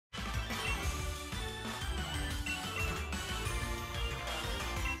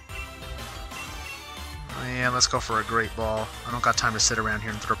Yeah, let's go for a Great Ball. I don't got time to sit around here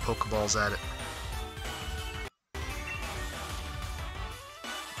and throw Pokeballs at it.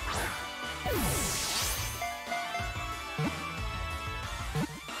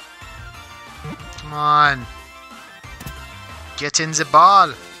 Come on. Get in the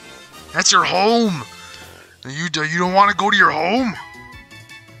ball. That's your home. You don't want to go to your home?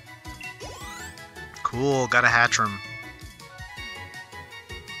 Cool, got a Hattrem.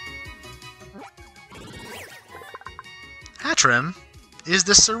 Hattrem is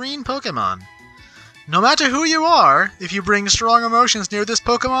the serene Pokemon. No matter who you are, if you bring strong emotions near this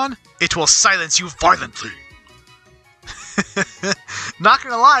Pokemon, it will silence you violently. Not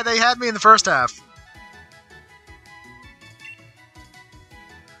gonna lie, they had me in the first half.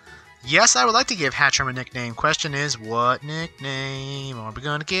 Yes, I would like to give Hattrem a nickname. Question is, what nickname are we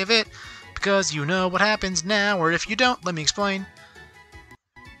gonna give it? Because you know what happens now, or if you don't, let me explain.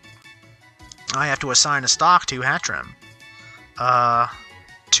 I have to assign a stock to Hattrem.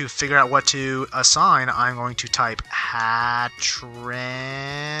 To figure out what to assign, I'm going to type Hattrem...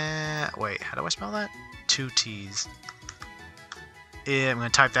 Wait, how do I spell that? 2 T's. I'm going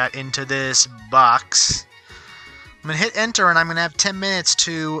to type that into this box. I'm going to hit enter, and I'm going to have 10 minutes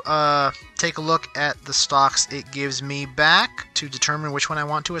to take a look at the stocks it gives me back to determine which one I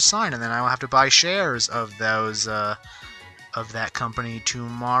want to assign, and then I will have to buy shares of those of that company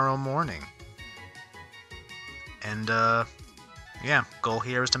tomorrow morning. And yeah, goal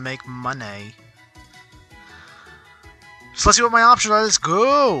here is to make money. So let's see what my options are. Let's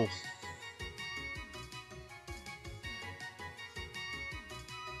go.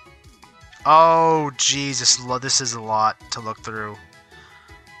 Oh, Jesus, this is a lot to look through.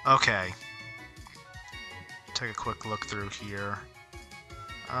 Okay. Take a quick look through here.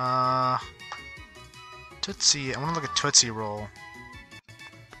 Tootsie, I want to look at Tootsie Roll.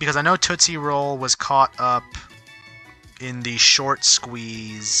 Because I know Tootsie Roll was caught up in the short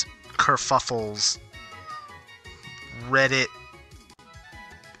squeeze kerfuffles Reddit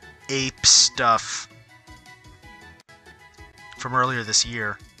ape stuff from earlier this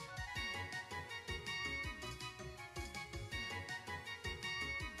year.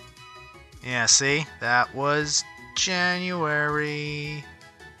 Yeah, see? That was January.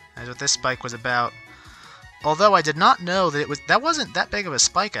 That's what this spike was about. Although I did not know that that wasn't that big of a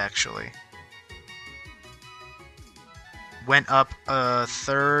spike, actually. Went up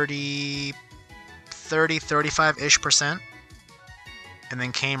 35-ish%, and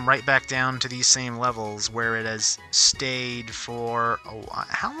then came right back down to these same levels where it has stayed for... Oh,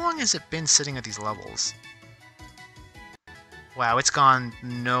 how long has it been sitting at these levels? Wow, it's gone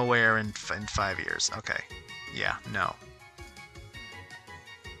nowhere in 5 years. Okay. Yeah, no.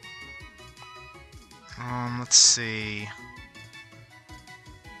 Let's see.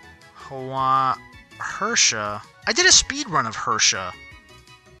 Hersha. I did a speed run of Hersha.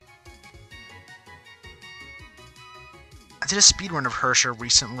 I did a speed run of Hersha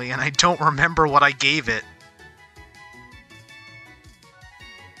recently, and I don't remember what I gave it.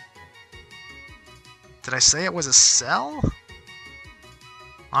 Did I say it was a cell?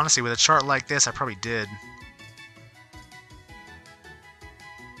 Honestly, with a chart like this, I probably did.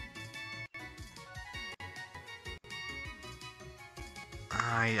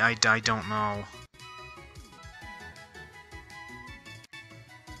 I don't know.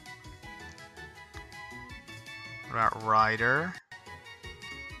 What about Ryder?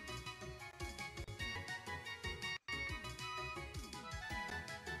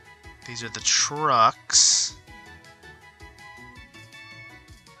 These are the trucks.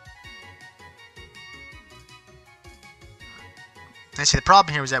 I see the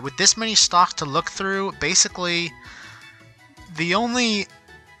problem here is that with this many stocks to look through, basically the only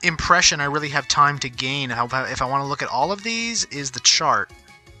impression I really have time to gain if I want to look at all of these is the chart.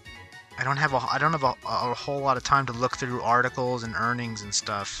 I don't have a whole lot of time to look through articles and earnings and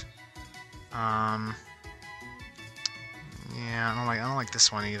stuff. Yeah, I don't like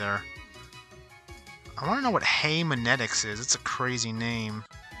this one either. I want to know what Hey Monetics is. It's a crazy name.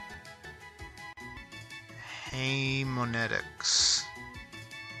 Hey Monetics.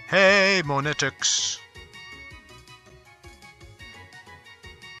 Hey Monetics.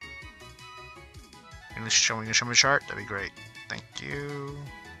 You gonna show me the chart? That'd be great. Thank you.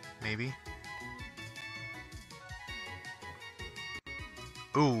 Maybe.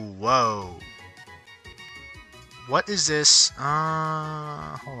 Ooh, whoa. What is this?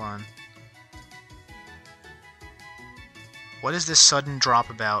 Hold on. What is this sudden drop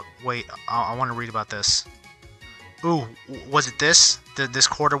about? Wait, I want to read about this. Ooh, was it this? This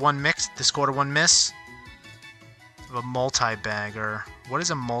quarter one mix? This quarter one miss? A multi-bagger. What is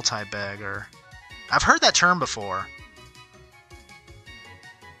a multi-bagger? I've heard that term before.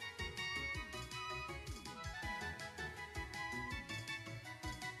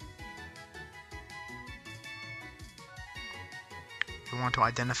 We want to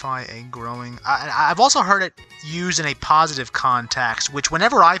identify a growing... I've also heard it used in a positive context, which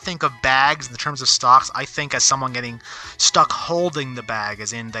whenever I think of bags in the terms of stocks, I think as someone getting stuck holding the bag,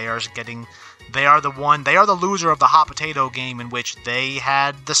 as in they are the loser of the hot potato game in which they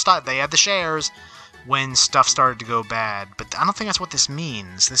had the shares when stuff started to go bad. But I don't think that's what this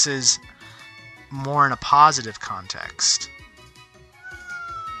means. This is more in a positive context,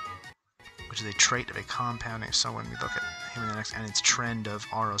 which is a trait of a compounding. So when we look at him in the next and its trend of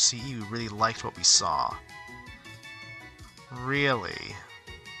ROCE, we really liked what we saw. Really?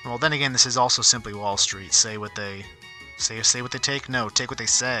 Well, then again, this is also simply Wall Street. Say what they take. No, take what they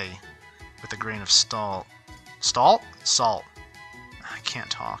say with a grain of salt. Salt? Salt. I can't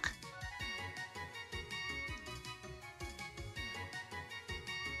talk.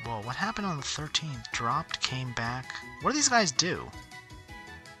 Whoa, what happened on the 13th? Dropped, came back. What do these guys do?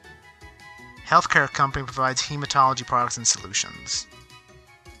 Healthcare company provides hematology products and solutions.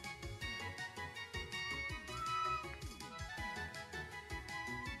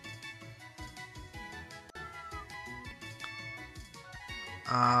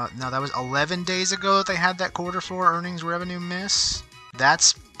 Now that was 11 days ago that they had that quarter four earnings revenue miss.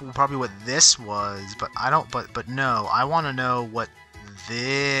 That's probably what this was, but I don't. But no, I want to know what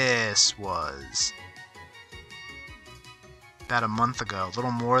this was. About a month ago, a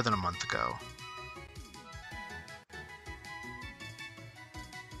little more than a month ago.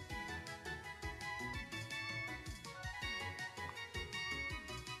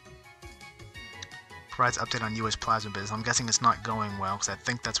 Provides update on U.S. plasma business. I'm guessing it's not going well, because I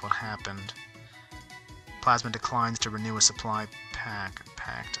think that's what happened. Plasma declines to renew a supply pact.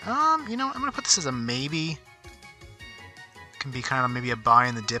 You know what? I'm going to put this as a maybe. Can be kind of maybe a buy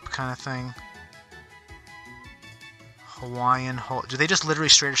in the dip kind of thing. Do they just literally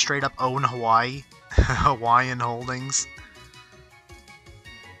straight up own Hawaii? Hawaiian Holdings?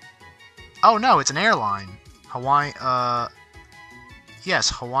 Oh no, it's an airline.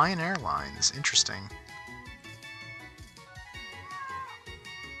 Yes, Hawaiian Airlines. Interesting.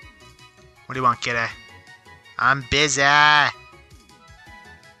 What do you want, kiddo? I'm busy. I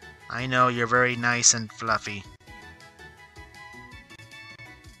know, you're very nice and fluffy.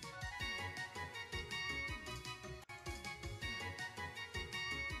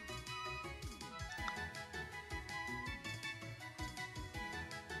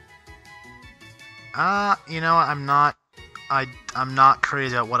 You know, I'm not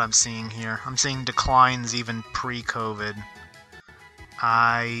crazy about what I'm seeing here. I'm seeing declines even pre-COVID.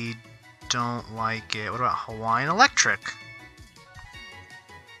 I don't like it. What about Hawaiian Electric?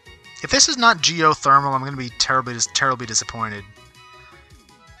 If this is not geothermal, I'm going to be terribly disappointed.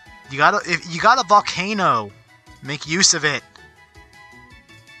 You got a volcano. Make use of it.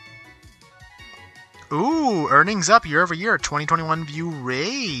 Ooh, earnings up year over year. 2021 view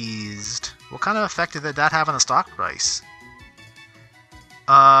raised. What kind of effect did that have on the stock price?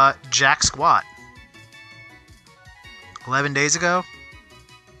 Jack squat. 11 days ago?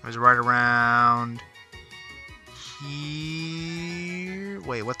 It was right around here.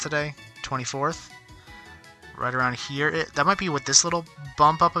 Wait, what's today? 24th? Right around here. That might be what this little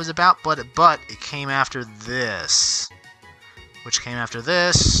bump up is about, but it came after this. Which came after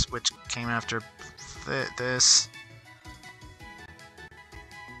this, which came after this.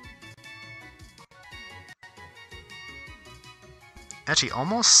 Actually,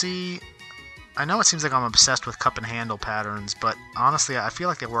 almost see... I know it seems like I'm obsessed with cup and handle patterns, but honestly, I feel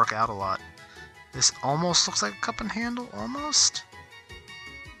like they work out a lot. This almost looks like a cup and handle, almost.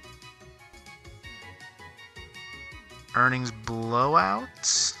 Earnings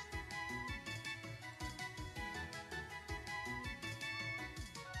blowouts.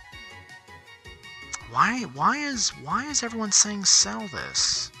 Why is everyone saying sell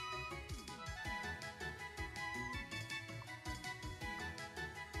this?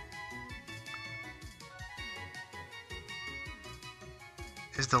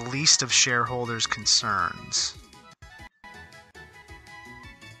 Is the least of shareholders' concerns.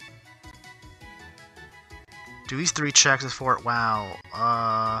 Do these 3 checks for it? Wow.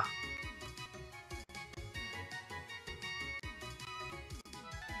 Why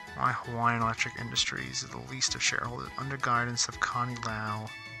Hawaiian Electric Industries is the least of shareholders under guidance of Connie Lau.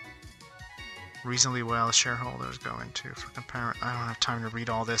 Reasonably well as shareholders go into for comparison. I don't have time to read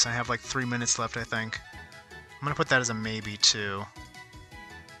all this. I have like 3 minutes left, I think. I'm gonna put that as a maybe too.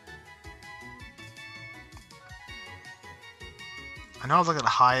 I know I've looked at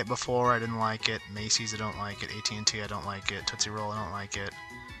Hyatt before, I didn't like it. Macy's, I don't like it. AT&T, I don't like it. Tootsie Roll, I don't like it.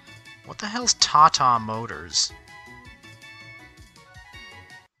 What the hell's Tata Motors?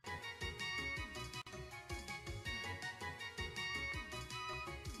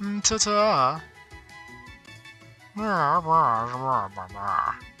 Ta-ta.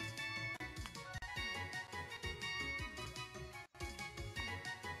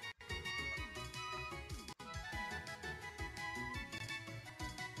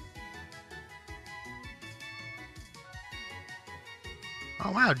 Oh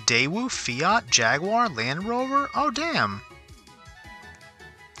wow, Daewoo, Fiat, Jaguar, Land Rover? Oh damn.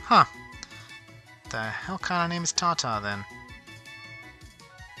 Huh. The hell kind of name is Tata then?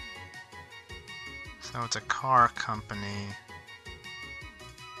 So it's a car company.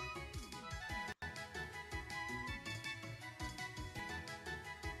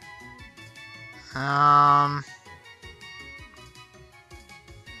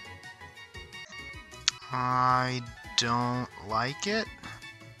 I don't like it.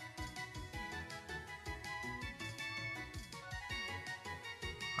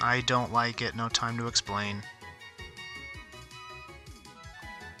 I don't like it, no time to explain.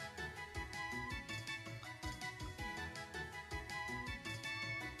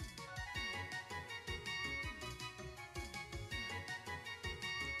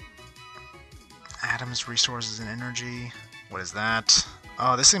 Adams Resources and Energy. What is that?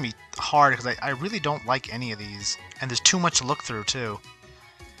 Oh, this is going to be hard because I really don't like any of these. And there's too much to look through, too.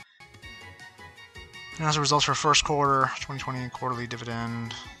 And as a result for first quarter, 2020 quarterly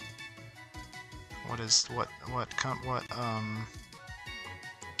dividend.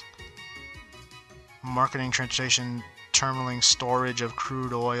 Marketing, transportation, terminaling, storage of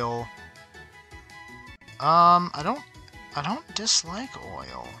crude oil. I don't dislike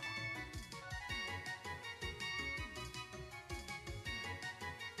oil.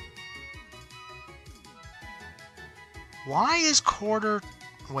 Why is quarter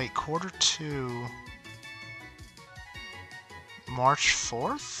 2 March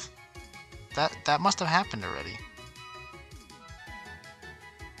 4th? That must have happened already.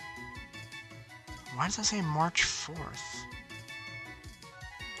 Why does that say March 4th?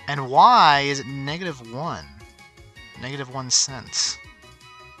 And why is it -1? -1 cents.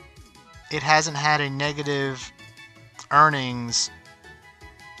 It hasn't had a negative earnings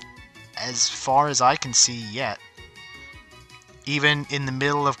as far as I can see yet. Even in the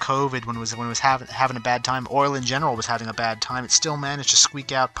middle of COVID, when it was having a bad time, oil in general was having a bad time, it still managed to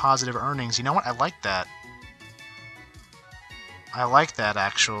squeak out positive earnings. You know what? I like that. I like that,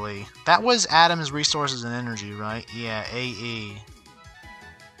 actually. That was Adams Resources and Energy, right? Yeah, AE.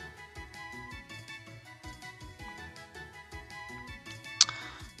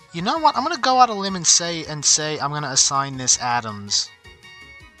 You know what? I'm going to go out on a limb and say I'm going to assign this Adams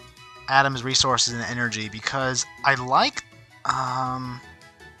Resources and Energy because I like... I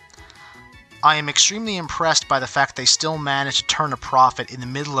am extremely impressed by the fact they still managed to turn a profit in the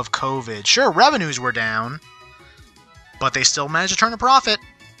middle of COVID. Sure, revenues were down, but they still managed to turn a profit.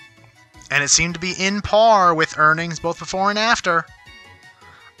 And it seemed to be in par with earnings both before and after.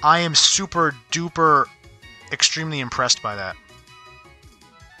 I am super duper extremely impressed by that.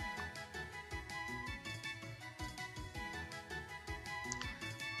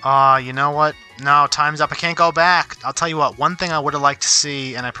 You know what? No, time's up. I can't go back. I'll tell you what, one thing I would have liked to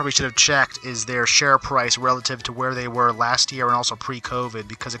see, and I probably should have checked, is their share price relative to where they were last year and also pre-COVID,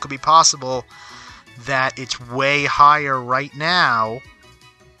 because it could be possible that it's way higher right now,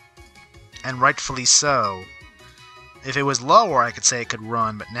 and rightfully so. If it was lower, I could say it could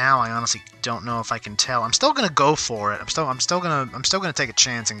run, but now I honestly don't know if I can tell. I'm still gonna go for it. I'm still gonna take a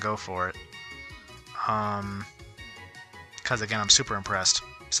chance and go for it. Because again, I'm super impressed.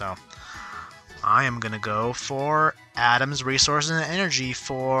 So, I am going to go for Adams Resources and Energy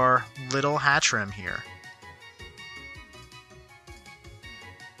for Little Hattrem here.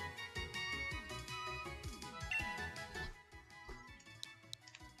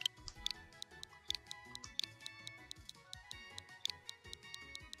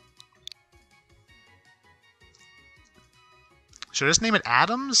 Should I just name it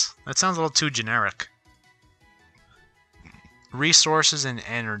Adams? That sounds a little too generic. Resources and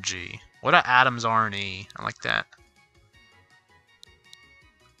Energy. What about Adams R&E? I like that.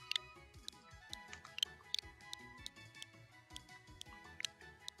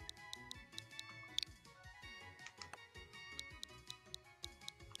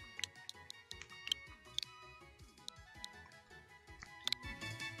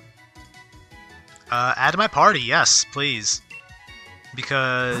 Add to my party, yes, please.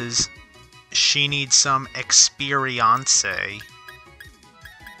 Because she needs some experience.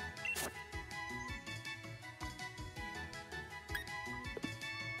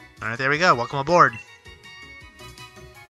 Alright, there we go. Welcome aboard.